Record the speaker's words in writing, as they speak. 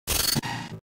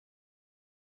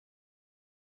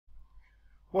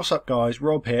What's up guys,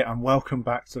 Rob here and welcome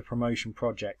back to the promotion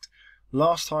project.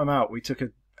 Last time out we took a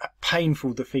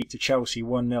painful defeat to Chelsea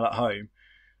 1-0 at home,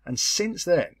 and since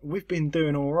then we've been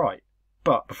doing alright.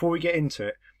 But before we get into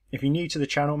it, if you're new to the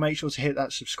channel, make sure to hit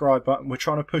that subscribe button. We're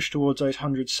trying to push towards those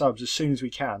 100 subs as soon as we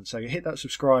can, so hit that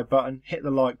subscribe button, hit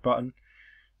the like button,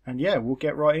 and yeah, we'll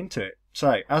get right into it.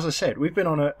 So as I said, we've been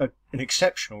on an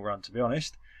exceptional run, to be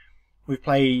honest. We've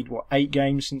played, 7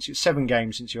 games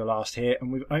since you were last here,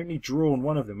 and we've only drawn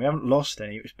one of them. We haven't lost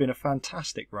any. It's been a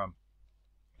fantastic run.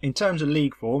 In terms of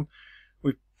league form,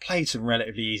 we've played some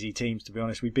relatively easy teams, to be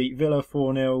honest. We beat Villa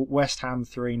 4-0, West Ham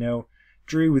 3-0,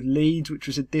 drew with Leeds, which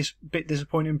was a bit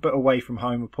disappointing, but away from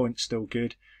home, a point's still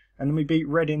good. And then we beat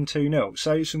Reading 2-0.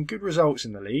 So some good results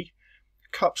in the league.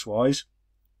 Cups-wise,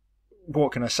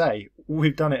 what can I say?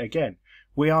 We've done it again.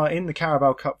 We are in the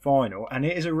Carabao Cup final, and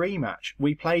it is a rematch.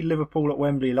 We played Liverpool at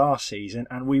Wembley last season,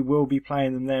 and we will be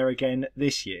playing them there again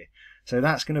this year. So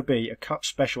that's going to be a Cup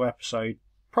special episode,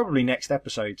 probably next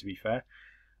episode to be fair.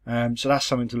 So that's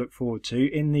something to look forward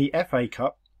to. In the FA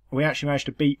Cup, we actually managed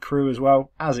to beat Crewe as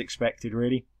well, as expected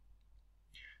really.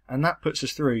 And that puts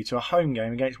us through to a home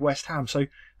game against West Ham. So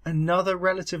another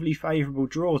relatively favourable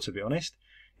draw, to be honest.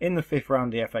 In the 5th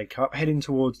round of the FA Cup, heading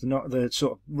towards the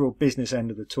sort of real business end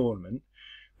of the tournament.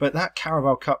 But that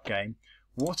Carabao Cup game,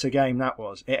 what a game that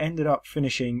was. It ended up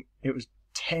finishing, it was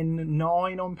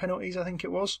 10-9 on penalties, I think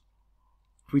it was.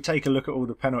 If we take a look at all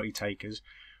the penalty takers,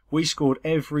 we scored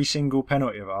every single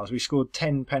penalty of ours. We scored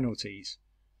 10 penalties.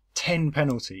 10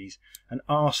 penalties. And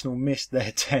Arsenal missed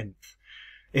their 10th.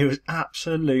 It was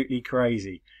absolutely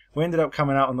crazy. We ended up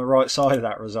coming out on the right side of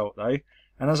that result though.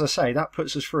 And as I say, that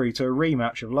puts us through to a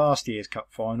rematch of last year's Cup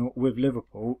final with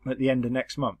Liverpool at the end of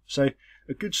next month. So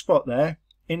a good spot there.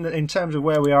 In terms of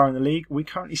where we are in the league, we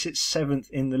currently sit 7th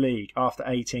in the league after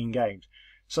 18 games.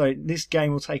 So this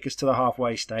game will take us to the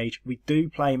halfway stage. We do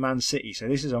play Man City, so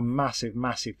this is a massive,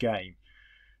 massive game.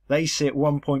 They sit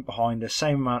 1 point behind us,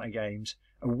 same amount of games.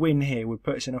 A win here would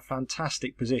put us in a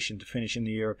fantastic position to finish in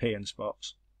the European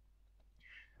spots.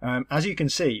 As you can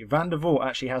see, Van der Vaart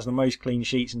actually has the most clean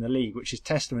sheets in the league, which is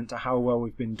testament to how well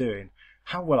we've been doing,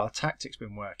 how well our tactics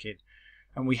been working.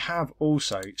 And we have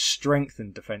also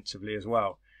strengthened defensively as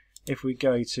well. If we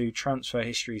go to transfer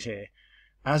histories here,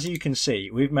 as you can see,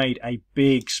 we've made a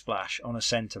big splash on a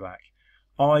centre-back.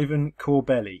 Ivan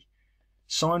Corbelli,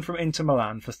 signed from Inter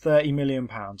Milan for £30 million.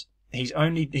 He's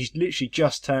literally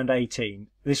just turned 18.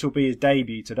 This will be his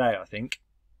debut today, I think.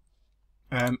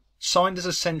 Signed as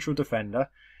a central defender,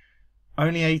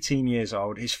 only 18 years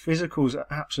old. His physicals are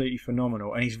absolutely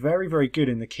phenomenal, and he's very, very good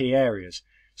in the key areas.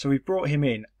 So we've brought him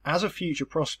in as a future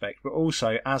prospect, but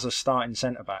also as a starting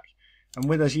centre-back. And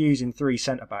with us using 3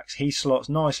 centre-backs, he slots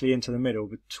nicely into the middle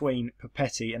between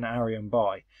Papetti and Arian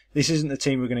Bai. This isn't the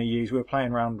team we're going to use. We're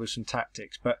playing around with some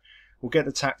tactics, but we'll get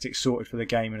the tactics sorted for the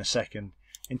game in a second.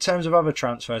 In terms of other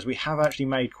transfers, we have actually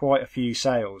made quite a few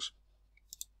sales.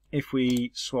 If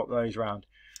we swap those round,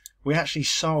 we actually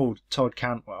sold Todd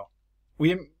Cantwell.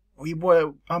 We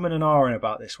were umming and ahhing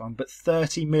about this one, but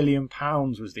 £30 million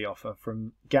was the offer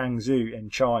from Guangzhou in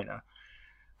China.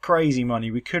 Crazy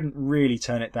money. We couldn't really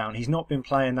turn it down. He's not been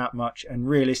playing that much, and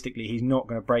realistically he's not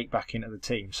going to break back into the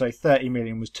team. So 30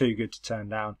 million was too good to turn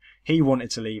down. He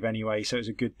wanted to leave anyway, so it was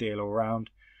a good deal all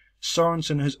round.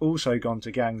 Sorensen has also gone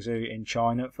to Guangzhou in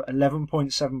China for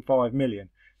 11.75 million.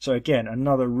 So again,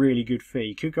 another really good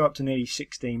fee. Could go up to nearly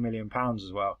 £16 million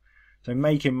as well. So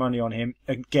making money on him.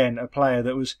 Again, a player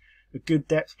that was a good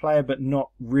depth player, but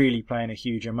not really playing a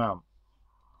huge amount.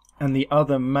 And the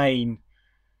other main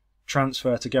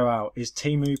transfer to go out is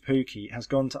Teemu Pukki has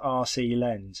gone to RC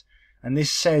Lens. And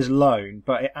this says loan,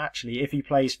 but it actually, if he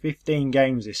plays 15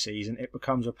 games this season, it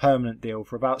becomes a permanent deal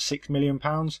for about £6 million.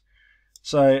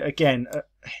 So again,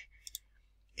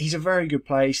 he's a very good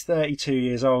player. He's 32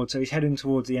 years old, so he's heading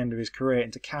towards the end of his career.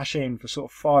 And to cash in for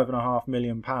sort of £5.5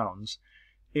 million,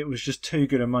 it was just too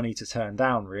good a money to turn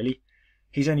down, really.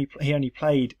 He only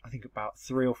played, I think, about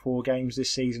 3 or 4 games this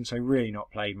season, so really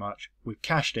not played much. We've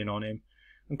cashed in on him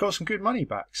and got some good money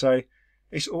back, so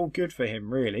it's all good for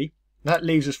him, really. That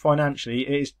leaves us financially.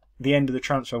 It is the end of the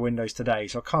transfer windows today,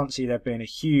 so I can't see there being a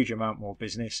huge amount more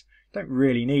business. Don't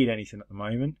really need anything at the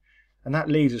moment, and that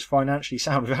leaves us financially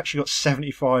sound. We've actually got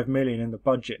 75 million in the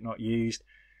budget not used,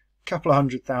 a couple of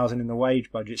 100,000 in the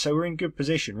wage budget, so we're in good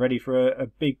position, ready for a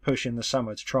big push in the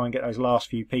summer to try and get those last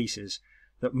few pieces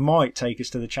that might take us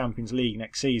to the Champions League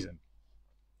next season.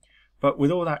 But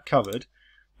with all that covered,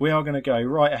 we are going to go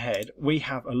right ahead. We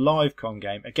have a live con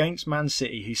game against Man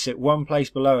City, who sit 1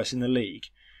 place below us in the league.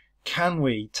 Can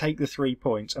we take the 3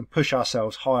 points and push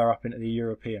ourselves higher up into the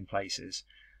European places?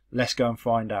 Let's go and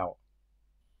find out.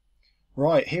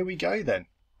 Right, here we go then.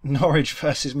 Norwich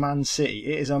versus Man City.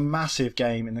 It is a massive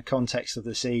game in the context of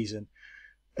the season.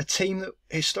 A team that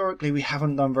historically we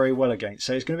haven't done very well against,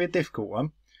 so it's going to be a difficult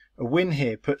one. A win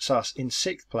here puts us in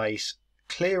 6th place,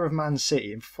 clear of Man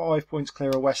City and 5 points clear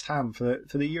of West Ham for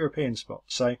the European spot.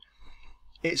 So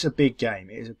it's a big game.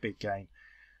 It is a big game.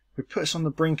 We put us on the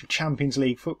brink of Champions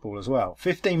League football as well.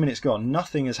 15 minutes gone,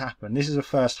 nothing has happened. This is a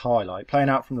first highlight, playing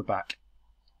out from the back.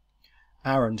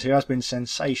 Aarons, who has been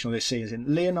sensational this season.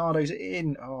 Leonardo's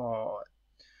in. Oh,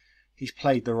 he's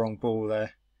played the wrong ball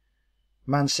there.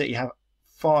 Man City have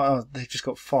fire. They've just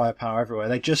got firepower everywhere.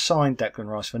 They just signed Declan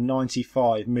Rice for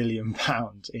 £95 million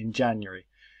in January.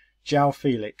 João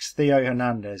Felix, Theo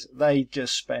Hernandez, they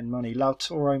just spend money.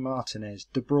 Lautaro Martinez,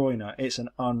 De Bruyne. It's an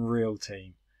unreal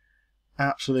team.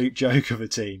 Absolute joke of a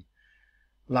team.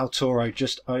 Lautaro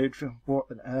just owed. What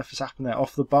on earth has happened there?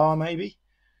 Off the bar, maybe?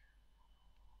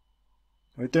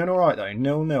 We're doing alright though,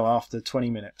 0-0 after 20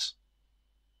 minutes.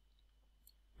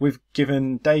 We've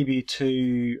given debut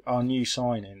to our new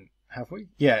signing, have we?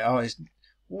 Yeah,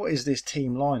 what is this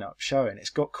team lineup showing? It's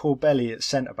got Corbelli at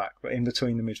centre-back, but in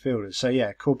between the midfielders. So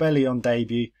yeah, Corbelli on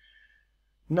debut.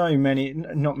 Not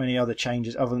many other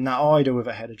changes other than that Ida with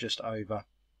a header just over.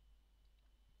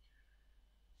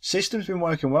 System's been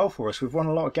working well for us. We've won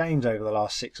a lot of games over the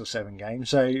last 6 or 7 games,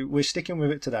 so we're sticking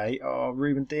with it today. Oh,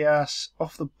 Ruben Dias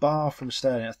off the bar from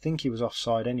Sterling. I think he was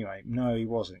offside anyway. No, he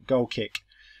wasn't. Goal kick.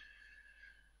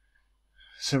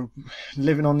 So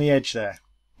living on the edge there.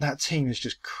 That team is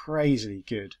just crazily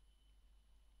good.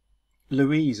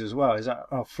 Louise as well. Is that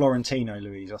Florentino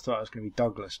Louise? I thought it was going to be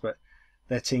Douglas, but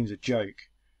their team's a joke.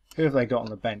 Who have they got on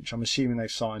the bench? I'm assuming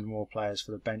they've signed more players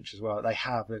for the bench as well. They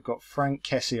have. They've got Frank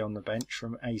Kessie on the bench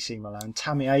from AC Milan.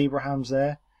 Tammy Abraham's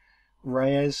there.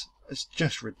 Reyes. It's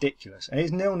just ridiculous. And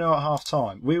it's 0-0 at half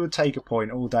time. We would take a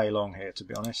point all day long here, to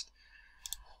be honest.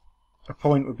 A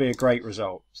point would be a great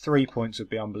result. 3 points would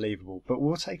be unbelievable. But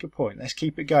we'll take a point. Let's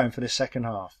keep it going for the second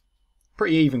half.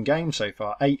 Pretty even game so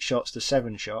far. 8 shots to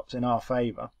 7 shots in our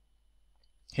favour.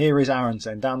 Here is Aarons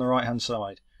then, down the right-hand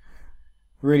side.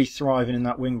 Really thriving in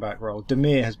that wing-back role.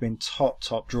 Demir has been top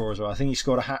draw as well. I think he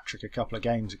scored a hat-trick a couple of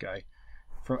games ago.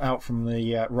 Out from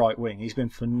the right wing. He's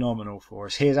been phenomenal for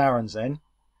us. Here's Aarons then.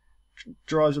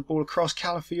 Drives the ball across.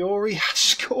 Calafiori has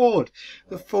scored.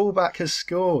 The fullback has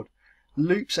scored.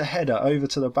 Loops a header over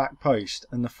to the back post.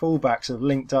 And the fullbacks have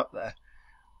linked up there.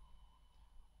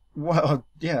 Well,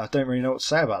 yeah, I don't really know what to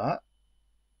say about that.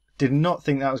 Did not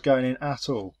think that was going in at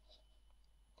all.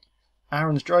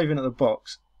 Aarons drove in at the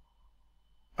box.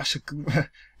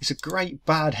 It's a great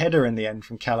bad header in the end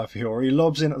from Calafiori. He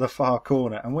lobs in at the far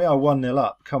corner and we are 1-0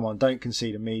 up. Come on, don't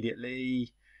concede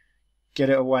immediately.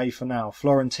 Get it away for now.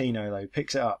 Florentino though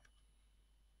picks it up.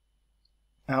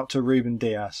 Out to Ruben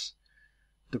Dias.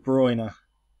 De Bruyne.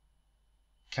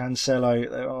 Cancelo.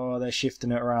 Oh, they're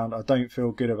shifting it around. I don't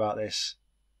feel good about this.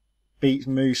 Beats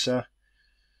Musa.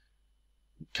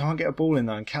 Can't get a ball in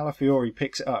though and Calafiori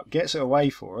picks it up. Gets it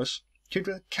away for us. Could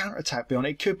the counter-attack be on?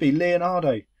 It could be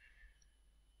Leonardo.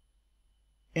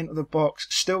 Into the box.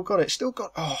 Still got it.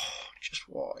 Oh, just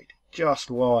wide. Just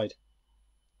wide.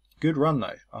 Good run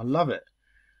though. I love it.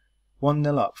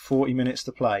 1-0 up. 40 minutes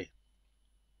to play.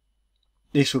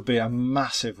 This would be a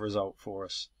massive result for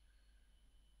us.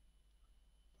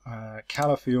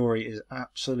 Calafiori is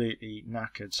absolutely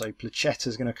knackered. So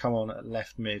Placetta's going to come on at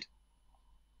left mid.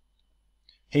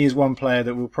 He is one player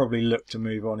that we'll probably look to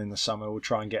move on in the summer. We'll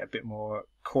try and get a bit more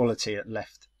quality at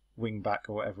left wing back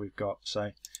or whatever we've got.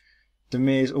 So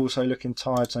Demir's also looking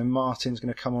tired. So Martin's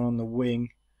going to come on the wing.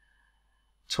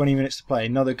 20 minutes to play.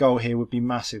 Another goal here would be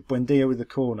massive. Buendia with the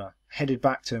corner. Headed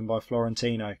back to him by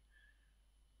Florentino.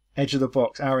 Edge of the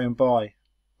box. Arian by.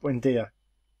 Buendia.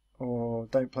 Oh,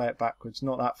 don't play it backwards.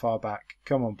 Not that far back.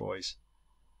 Come on, boys.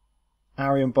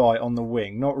 Arian by on the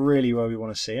wing. Not really where we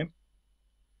want to see him.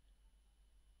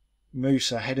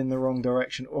 Musa heading the wrong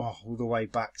direction. Oh, all the way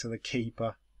back to the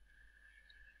keeper.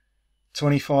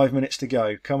 25 minutes to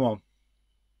go. Come on.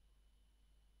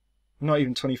 Not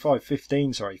even 25.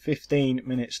 15, sorry. 15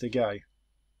 minutes to go.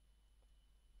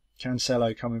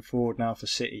 Cancelo coming forward now for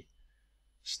City.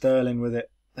 Sterling with it.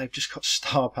 They've just got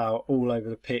star power all over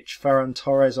the pitch. Ferran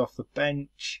Torres off the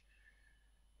bench.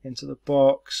 Into the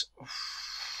box.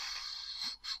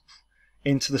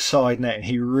 Into the side net. And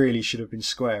he really should have been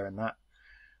squaring that.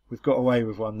 We've got away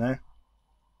with one there.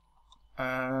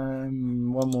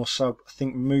 One more sub. I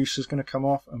think Musa's going to come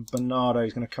off and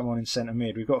Bernardo's going to come on in centre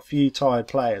mid. We've got a few tired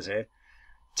players here.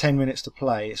 10 minutes to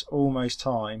play. It's almost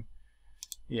time.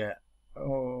 Yeah.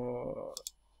 Oh,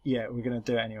 yeah, we're going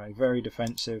to do it anyway. Very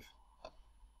defensive.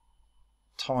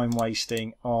 Time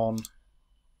wasting on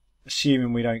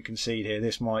assuming we don't concede here.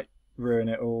 This might ruin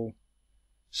it all.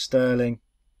 Sterling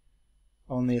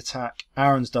on the attack.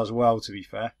 Aarons does well, to be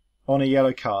fair, on a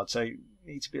yellow card, so you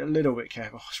need to be a little bit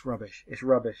careful. Oh, it's rubbish. It's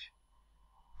rubbish.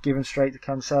 Given straight to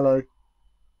Cancelo.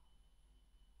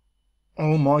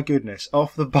 Oh my goodness,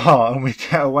 off the bar, and we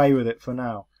get away with it for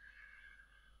now.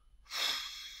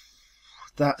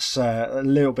 That's a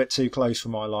little bit too close for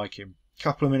my liking.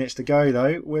 Couple of minutes to go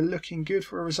though. We're looking good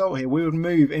for a result here. We would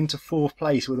move into 4th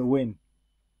place with a win.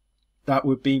 That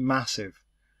would be massive.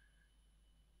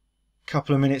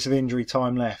 Couple of minutes of injury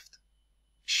time left.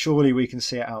 Surely we can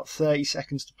see it out. 30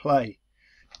 seconds to play.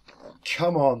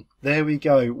 Come on, there we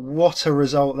go. What a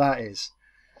result that is.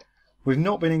 We've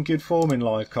not been in good form in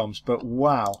live comms, but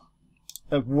wow.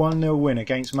 A 1-0 win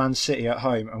against Man City at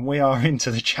home, and we are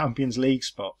into the Champions League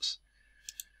spots.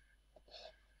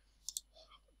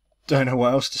 Don't know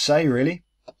what else to say, really.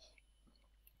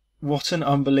 What an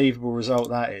unbelievable result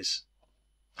that is.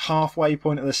 Halfway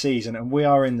point of the season, and we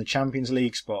are in the Champions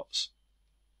League spots.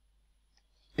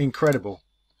 Incredible.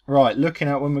 Right, looking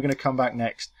at when we're going to come back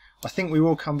next. I think we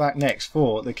will come back next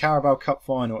for the Carabao Cup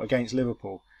final against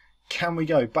Liverpool. Can we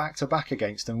go back to back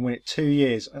against them and win it 2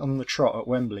 years on the trot at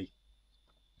Wembley?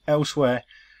 Elsewhere,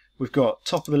 we've got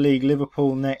top of the league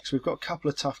Liverpool next. We've got a couple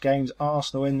of tough games.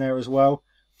 Arsenal in there as well.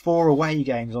 4 away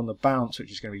games on the bounce,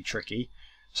 which is going to be tricky.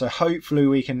 So hopefully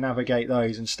we can navigate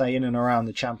those and stay in and around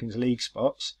the Champions League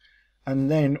spots. And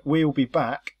then we'll be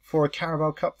back for a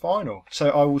Carabao Cup final.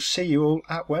 So I will see you all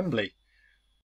at Wembley.